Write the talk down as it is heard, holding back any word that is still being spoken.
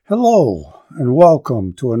Hello, and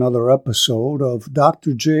welcome to another episode of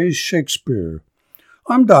Dr. J's Shakespeare.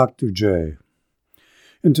 I'm Dr. J.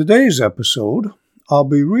 In today's episode, I'll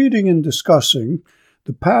be reading and discussing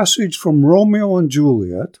the passage from Romeo and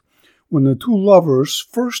Juliet when the two lovers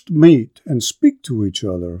first meet and speak to each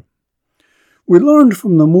other. We learned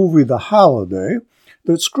from the movie The Holiday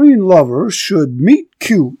that screen lovers should meet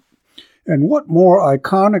cute, and what more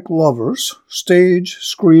iconic lovers, stage,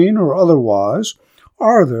 screen, or otherwise,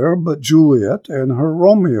 are there but Juliet and her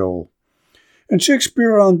Romeo? And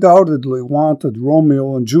Shakespeare undoubtedly wanted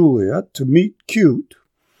Romeo and Juliet to meet cute.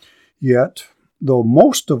 Yet, though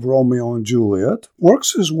most of Romeo and Juliet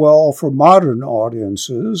works as well for modern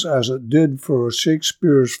audiences as it did for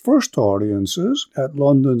Shakespeare's first audiences at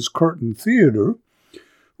London's Curtain Theatre,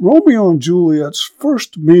 Romeo and Juliet's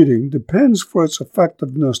first meeting depends for its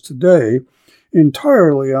effectiveness today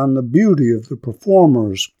entirely on the beauty of the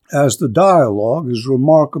performers, as the dialogue is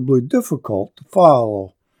remarkably difficult to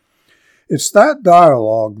follow. It's that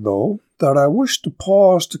dialogue, though, that I wish to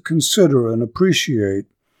pause to consider and appreciate,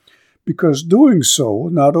 because doing so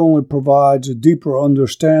not only provides a deeper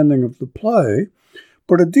understanding of the play,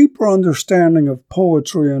 but a deeper understanding of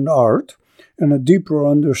poetry and art, and a deeper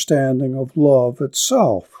understanding of love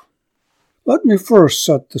itself. Let me first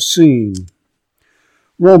set the scene.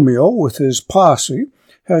 Romeo, with his posse,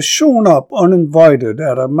 has shown up uninvited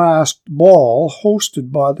at a masked ball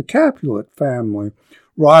hosted by the Capulet family,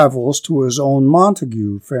 rivals to his own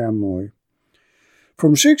Montague family.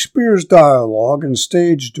 From Shakespeare's dialogue and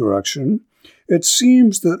stage direction, it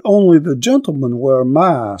seems that only the gentlemen wear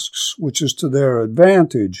masks, which is to their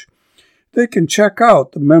advantage. They can check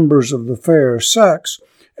out the members of the fair sex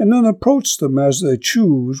and then approach them as they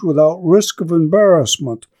choose without risk of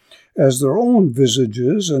embarrassment, as their own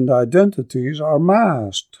visages and identities are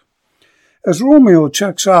masked. As Romeo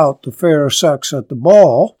checks out the fair sex at the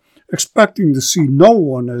ball, expecting to see no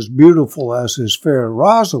one as beautiful as his fair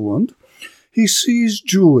Rosalind, he sees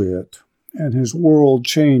Juliet, and his world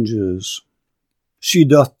changes. "She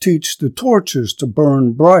doth teach the torches to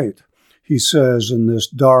burn bright," he says in this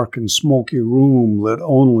dark and smoky room lit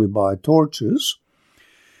only by torches.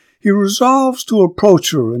 He resolves to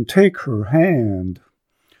approach her and take her hand.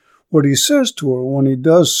 What he says to her when he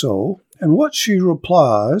does so, and what she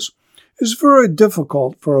replies, is very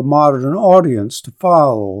difficult for a modern audience to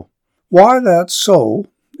follow. Why that's so,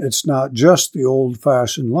 it's not just the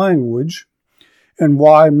old-fashioned language, and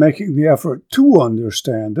why making the effort to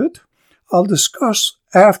understand it, I'll discuss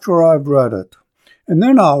after I've read it, and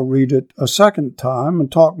then I'll read it a second time and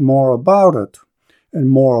talk more about it, and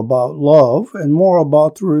more about love, and more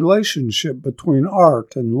about the relationship between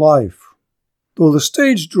art and life. Though the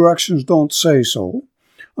stage directions don't say so,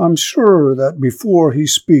 I'm sure that before he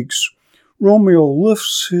speaks, Romeo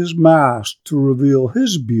lifts his mask to reveal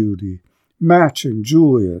his beauty, matching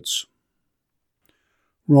Juliet's.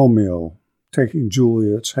 Romeo, taking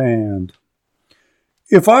Juliet's hand.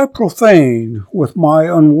 "If I profane with my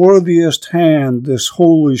unworthiest hand this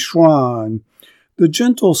holy shrine, the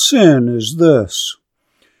gentle sin is this.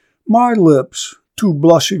 My lips, two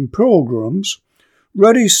blushing pilgrims,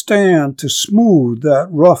 ready stand to smooth that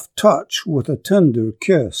rough touch with a tender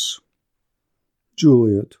kiss."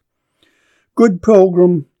 Juliet. "Good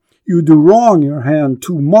pilgrim, you do wrong your hand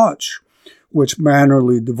too much, which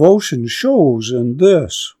mannerly devotion shows in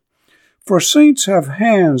this. For saints have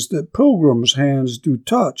hands that pilgrims' hands do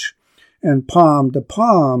touch, and palm to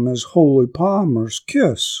palm as holy palmers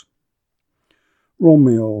kiss."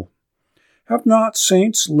 Romeo. "Have not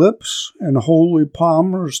saints lips, and holy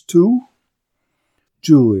palmers too?"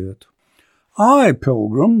 Juliet. "Aye,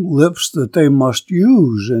 pilgrim, lips that they must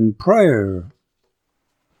use in prayer."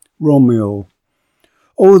 Romeo.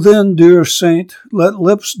 "O then, dear saint, let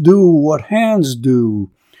lips do what hands do.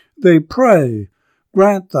 They pray,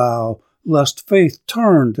 grant thou, lest faith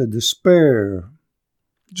turn to despair."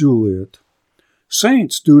 Juliet.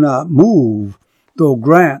 "Saints do not move, though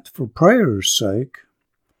grant for prayer's sake."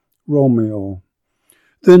 Romeo.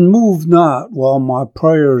 "Then move not while my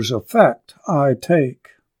prayer's effect I take."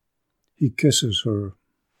 He kisses her.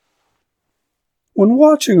 When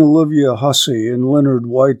watching Olivia Hussey and Leonard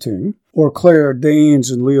Whiting, or Claire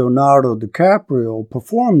Danes and Leonardo DiCaprio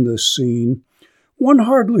perform this scene, one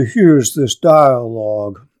hardly hears this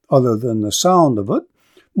dialogue, other than the sound of it,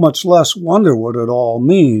 much less wonder what it all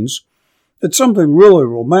means. It's something really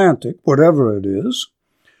romantic, whatever it is.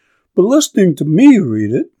 But listening to me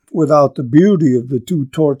read it, without the beauty of the two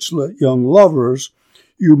torchlit young lovers,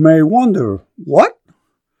 you may wonder, what?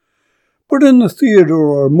 But in the theater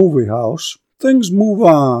or movie house, things move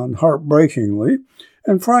on heartbreakingly,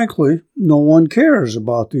 and frankly, no one cares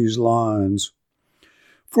about these lines.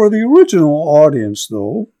 For the original audience,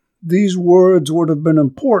 though, these words would have been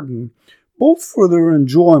important both for their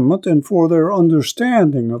enjoyment and for their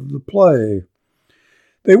understanding of the play.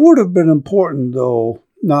 They would have been important, though,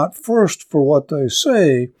 not first for what they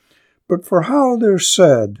say, but for how they're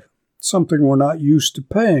said, something we're not used to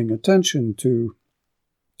paying attention to.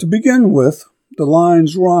 To begin with, the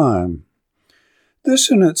lines rhyme. This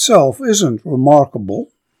in itself isn't remarkable.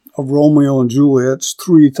 Of Romeo and Juliet's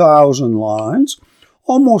 3,000 lines,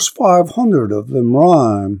 almost 500 of them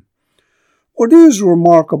rhyme. What is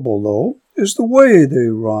remarkable, though, is the way they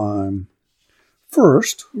rhyme.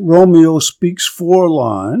 First, Romeo speaks 4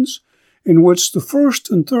 lines, in which the first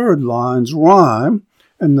and third lines rhyme,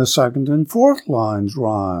 and the second and fourth lines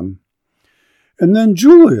rhyme. And then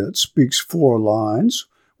Juliet speaks 4 lines,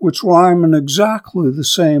 which rhyme in exactly the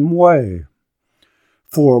same way.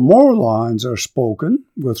 4 more lines are spoken,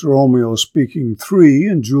 with Romeo speaking 3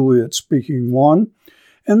 and Juliet speaking 1,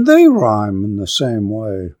 and they rhyme in the same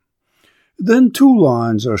way. Then 2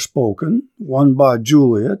 lines are spoken, one by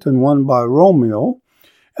Juliet and one by Romeo,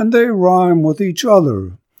 and they rhyme with each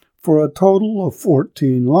other, for a total of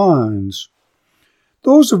 14 lines.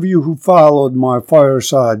 Those of you who followed my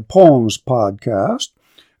Fireside Poems podcast,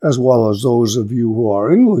 as well as those of you who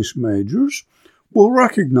are English majors, will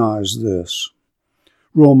recognize this.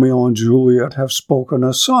 Romeo and Juliet have spoken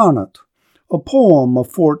a sonnet, a poem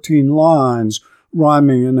of 14 lines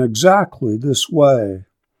rhyming in exactly this way.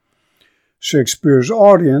 Shakespeare's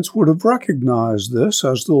audience would have recognized this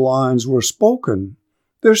as the lines were spoken.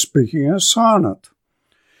 They're speaking a sonnet.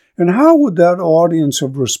 And how would that audience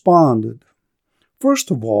have responded?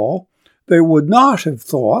 First of all, they would not have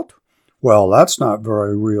thought, well, that's not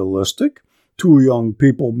very realistic. 2 young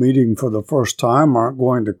people meeting for the first time aren't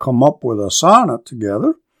going to come up with a sonnet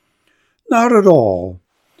together. Not at all.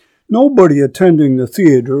 Nobody attending the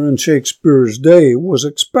theater in Shakespeare's day was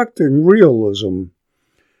expecting realism.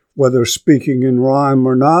 Whether speaking in rhyme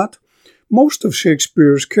or not, most of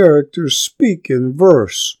Shakespeare's characters speak in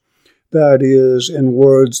verse, that is, in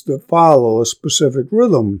words that follow a specific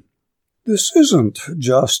rhythm. This isn't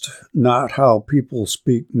just not how people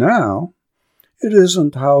speak now. It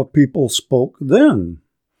isn't how people spoke then.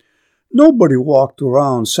 Nobody walked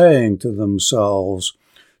around saying to themselves,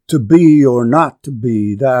 to be or not to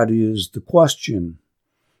be, that is the question.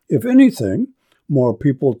 If anything, more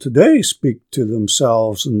people today speak to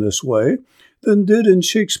themselves in this way than did in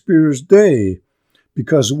Shakespeare's day,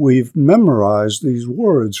 because we've memorized these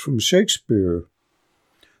words from Shakespeare.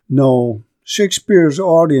 No, Shakespeare's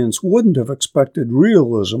audience wouldn't have expected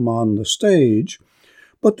realism on the stage,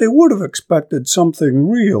 but they would have expected something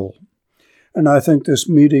real. And I think this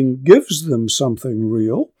meeting gives them something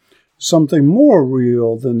real, something more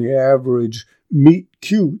real than the average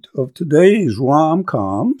meet-cute of today's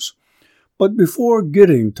rom-coms. But before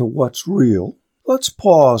getting to what's real, let's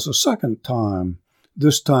pause a second time,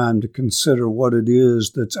 this time to consider what it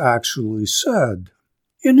is that's actually said.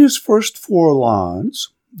 In his first 4 lines,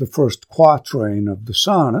 the first quatrain of the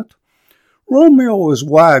sonnet, Romeo is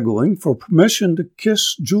waggling for permission to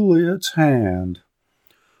kiss Juliet's hand.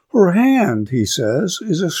 Her hand, he says,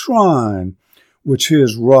 is a shrine, which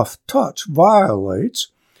his rough touch violates,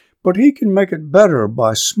 but he can make it better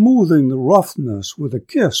by smoothing the roughness with a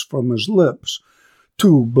kiss from his lips,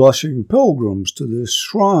 2 blushing pilgrims to this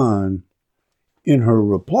shrine. In her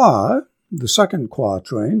reply, the second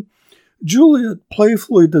quatrain, Juliet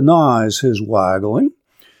playfully denies his waggling,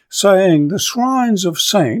 saying the shrines of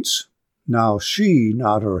saints, now she,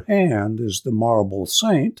 not her hand, is the marble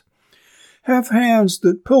saint, have hands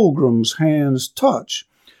that pilgrims' hands touch,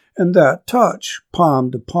 and that touch,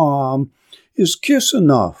 palm to palm, is kiss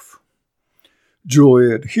enough.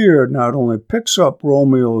 Juliet here not only picks up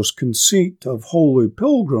Romeo's conceit of holy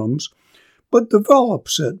pilgrims, but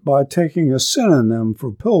develops it by taking a synonym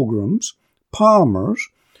for pilgrims, palmers,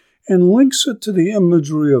 and links it to the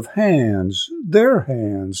imagery of hands, their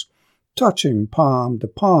hands, touching palm to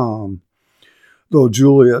palm. Though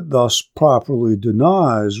Juliet thus properly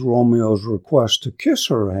denies Romeo's request to kiss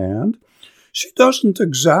her hand, she doesn't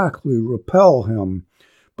exactly repel him,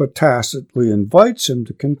 but tacitly invites him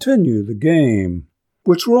to continue the game,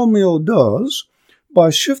 which Romeo does by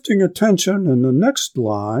shifting attention in the next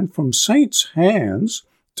line from saints' hands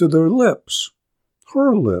to their lips,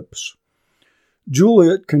 her lips.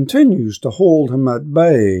 Juliet continues to hold him at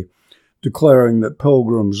bay, declaring that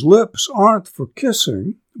pilgrims' lips aren't for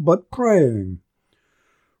kissing, but praying.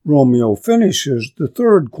 Romeo finishes the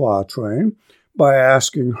third quatrain by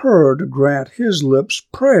asking her to grant his lips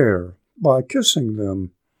prayer by kissing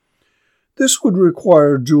them. This would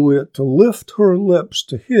require Juliet to lift her lips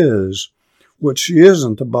to his, which she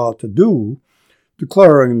isn't about to do,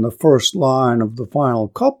 declaring in the first line of the final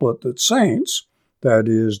couplet that saints, that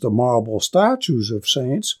is, the marble statues of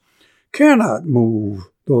saints, cannot move,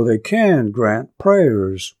 though they can grant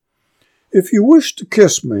prayers. If you wish to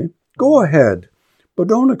kiss me, go ahead, but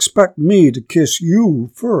don't expect me to kiss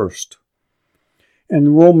you first.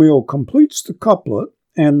 And Romeo completes the couplet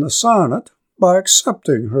and the sonnet by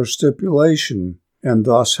accepting her stipulation, and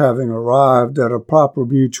thus having arrived at a proper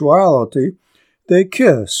mutuality, they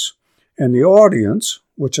kiss, and the audience,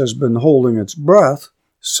 which has been holding its breath,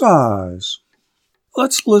 sighs.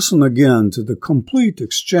 Let's listen again to the complete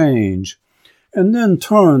exchange, and then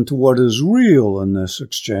turn to what is real in this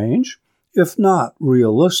exchange, if not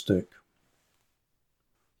realistic.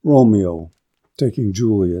 Romeo, taking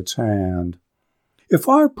Juliet's hand. If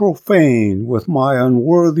I profane with my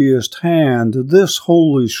unworthiest hand this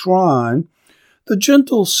holy shrine, the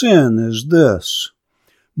gentle sin is this: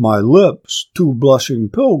 my lips, two blushing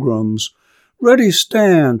pilgrims, ready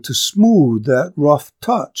stand to smooth that rough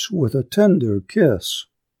touch with a tender kiss.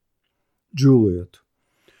 Juliet.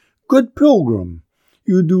 Good pilgrim,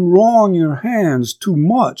 you do wrong your hands too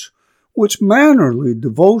much, which mannerly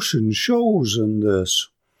devotion shows in this.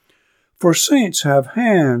 For saints have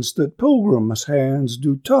hands that pilgrims' hands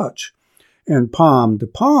do touch, and palm to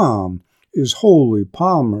palm is holy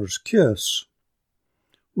palmer's kiss.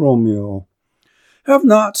 Romeo. Have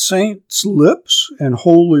not saints lips, and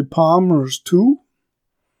holy palmers too?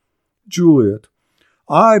 Juliet.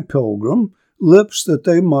 Ay, pilgrim, lips that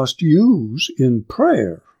they must use in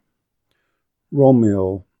prayer.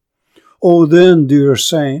 Romeo. O then, dear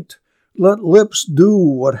saint, let lips do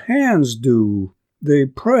what hands do, they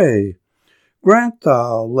pray. Grant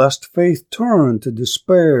thou, lest faith turn to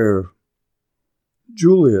despair.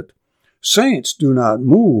 Juliet. Saints do not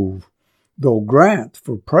move, though grant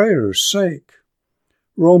for prayer's sake.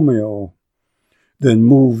 Romeo. Then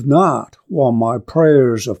move not, while my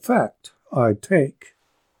prayer's effect I take.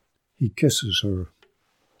 He kisses her.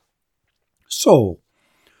 So,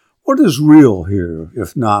 what is real here,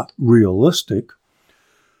 if not realistic?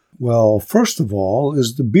 Well, first of all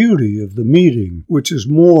is the beauty of the meeting, which is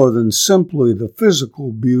more than simply the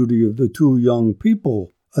physical beauty of the two young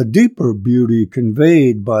people, a deeper beauty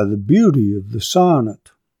conveyed by the beauty of the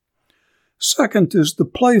sonnet. Second is the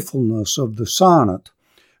playfulness of the sonnet,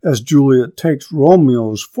 as Juliet takes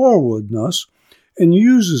Romeo's forwardness and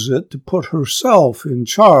uses it to put herself in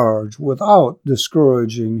charge without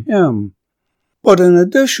discouraging him. But in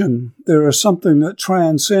addition, there is something that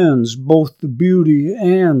transcends both the beauty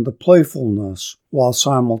and the playfulness, while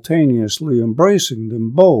simultaneously embracing them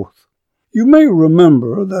both. You may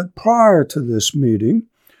remember that prior to this meeting,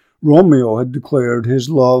 Romeo had declared his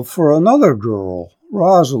love for another girl,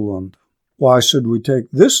 Rosalind. Why should we take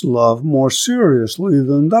this love more seriously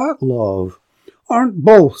than that love? Aren't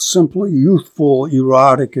both simply youthful,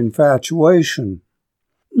 erotic infatuation?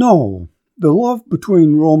 No, the love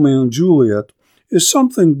between Romeo and Juliet is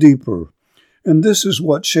something deeper, and this is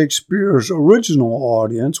what Shakespeare's original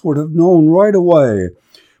audience would have known right away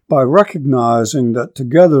by recognizing that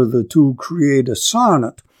together the two create a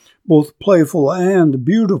sonnet, both playful and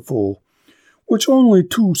beautiful, which only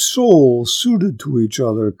two souls suited to each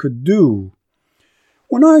other could do.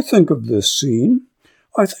 When I think of this scene,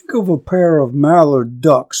 I think of a pair of mallard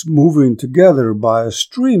ducks moving together by a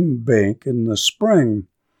stream bank in the spring.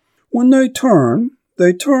 When they turn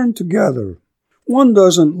together. One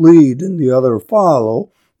doesn't lead and the other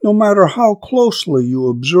follow, no matter how closely you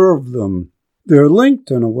observe them. They're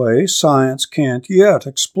linked in a way science can't yet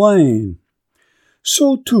explain.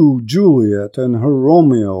 So too Juliet and her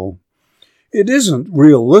Romeo. It isn't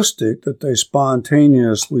realistic that they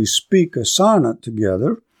spontaneously speak a sonnet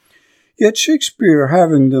together, yet Shakespeare,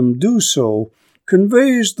 having them do so,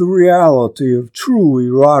 conveys the reality of true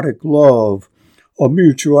erotic love, a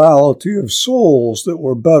mutuality of souls that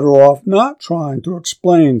were better off not trying to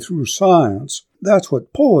explain through science. That's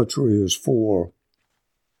what poetry is for.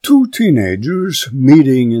 Two teenagers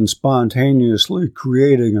meeting and spontaneously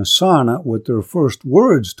creating a sonnet with their first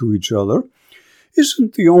words to each other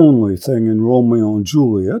isn't the only thing in Romeo and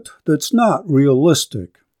Juliet that's not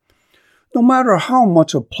realistic. No matter how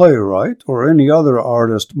much a playwright or any other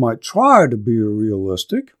artist might try to be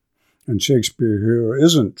realistic, and Shakespeare here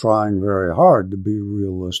isn't trying very hard to be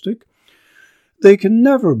realistic, they can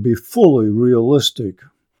never be fully realistic.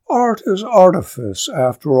 Art is artifice,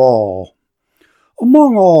 after all.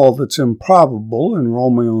 Among all that's improbable in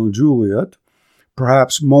Romeo and Juliet,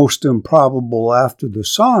 perhaps most improbable after the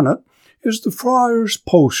sonnet, is the friar's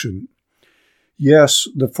potion. Yes,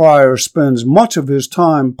 the friar spends much of his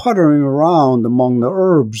time puttering around among the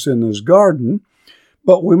herbs in his garden,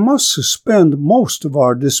 but we must suspend most of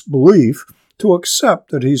our disbelief to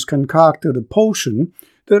accept that he's concocted a potion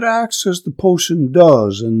that acts as the potion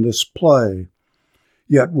does in this play.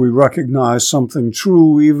 Yet we recognize something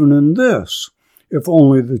true even in this, if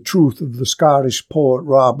only the truth of the Scottish poet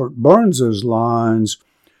Robert Burns's lines,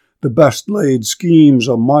 "The best laid schemes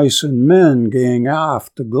of mice and men gang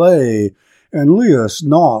aft to gley, and leave us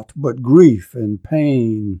naught but grief and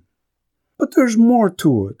pain." But there's more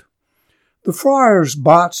to it. The friar's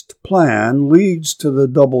botched plan leads to the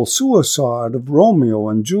double suicide of Romeo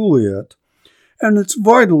and Juliet, and it's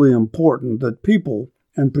vitally important that people,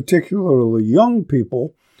 and particularly young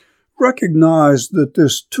people, recognize that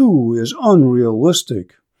this too is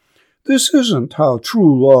unrealistic. This isn't how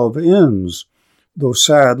true love ends, though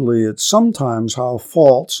sadly it's sometimes how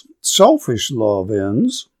false, selfish love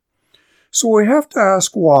ends. So we have to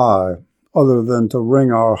ask why, other than to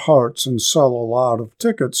wring our hearts and sell a lot of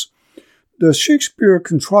tickets, does Shakespeare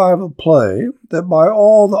contrive a play that by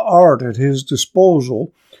all the art at his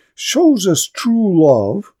disposal shows us true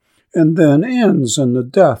love and then ends in the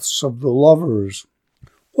deaths of the lovers?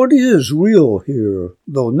 What is real here,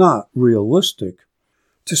 though not realistic?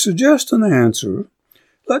 To suggest an answer,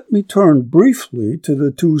 let me turn briefly to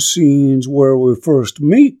the two scenes where we first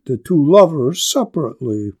meet the two lovers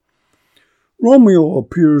separately. Romeo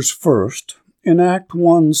appears first in Act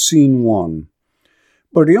 1, Scene 1,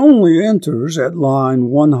 but he only enters at line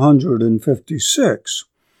 156.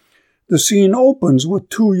 The scene opens with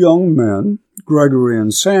two young men, Gregory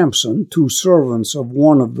and Samson, two servants of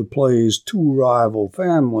one of the play's two rival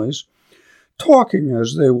families, talking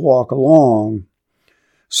as they walk along.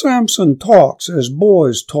 Samson talks as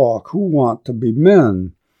boys talk who want to be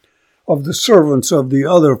men. Of the servants of the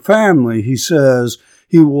other family, he says,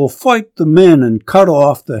 he will fight the men and cut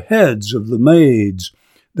off the heads of the maids,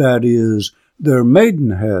 that is, their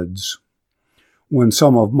maidenheads. When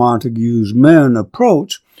some of Montague's men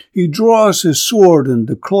approach, he draws his sword and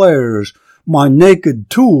declares, "My naked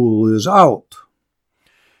tool is out."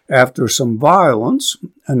 After some violence,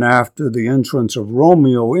 and after the entrance of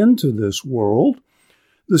Romeo into this world,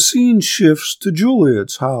 the scene shifts to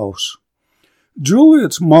Juliet's house.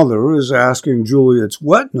 Juliet's mother is asking Juliet's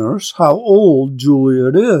wet nurse how old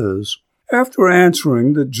Juliet is. After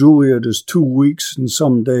answering that Juliet is 2 weeks and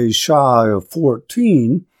some days shy of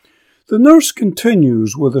 14, the nurse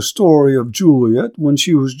continues with a story of Juliet when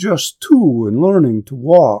she was just 2 and learning to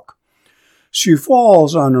walk. She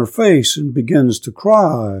falls on her face and begins to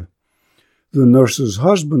cry. The nurse's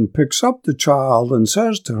husband picks up the child and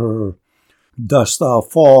says to her, "Dost thou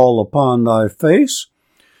fall upon thy face?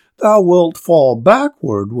 Thou wilt fall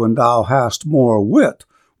backward when thou hast more wit,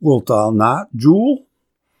 wilt thou not, Jule?"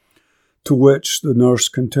 To which the nurse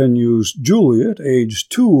continues, Juliet,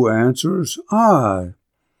 aged 2, answers, "Aye."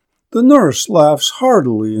 The nurse laughs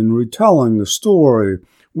heartily in retelling the story,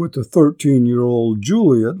 with the 13-year-old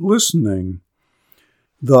Juliet listening.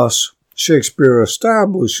 Thus, Shakespeare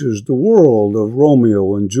establishes the world of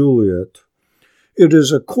Romeo and Juliet. It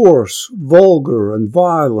is a coarse, vulgar, and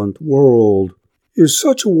violent world. Is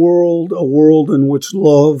such a world in which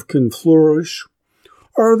love can flourish?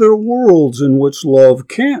 Are there worlds in which love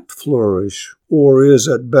can't flourish, or is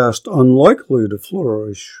at best unlikely to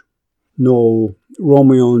flourish? No,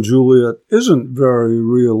 Romeo and Juliet isn't very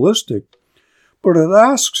realistic, but it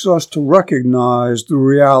asks us to recognize the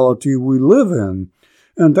reality we live in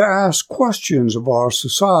and to ask questions of our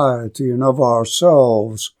society and of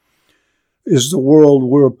ourselves. Is the world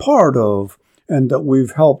we're part of and that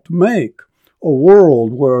we've helped make a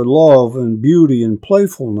world where love and beauty and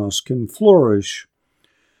playfulness can flourish?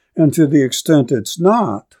 And to the extent it's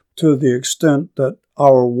not, to the extent that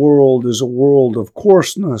our world is a world of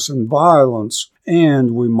coarseness and violence,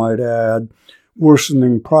 and, we might add,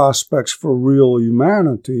 worsening prospects for real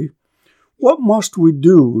humanity, what must we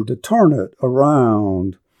do to turn it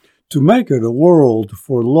around, to make it a world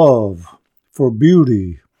for love, for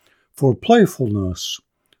beauty, for playfulness,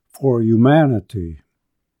 for humanity?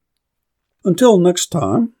 Until next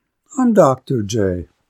time, I'm Dr. J.